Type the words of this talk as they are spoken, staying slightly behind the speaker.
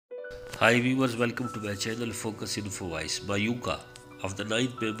Hi viewers, welcome to my channel Focus Info Voice. Mayuka of the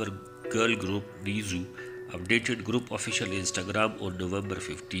 9th-member girl group NiziU updated group official Instagram on November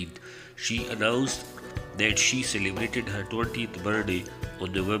 15th. She announced that she celebrated her 20th birthday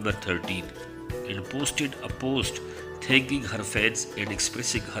on November 13th and posted a post thanking her fans and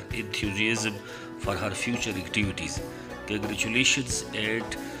expressing her enthusiasm for her future activities. Congratulations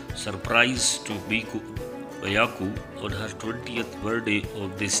and surprise to Mayaku on her 20th birthday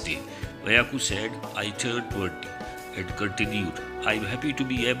on this day. Mayaku said, I turned 20 and continued, I am happy to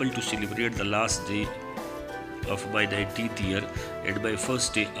be able to celebrate the last day of my 19th year and my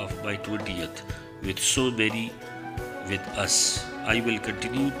first day of my 20th with so many with us. I will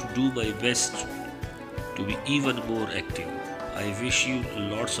continue to do my best to be even more active. I wish you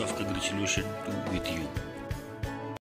lots of congratulations too with you.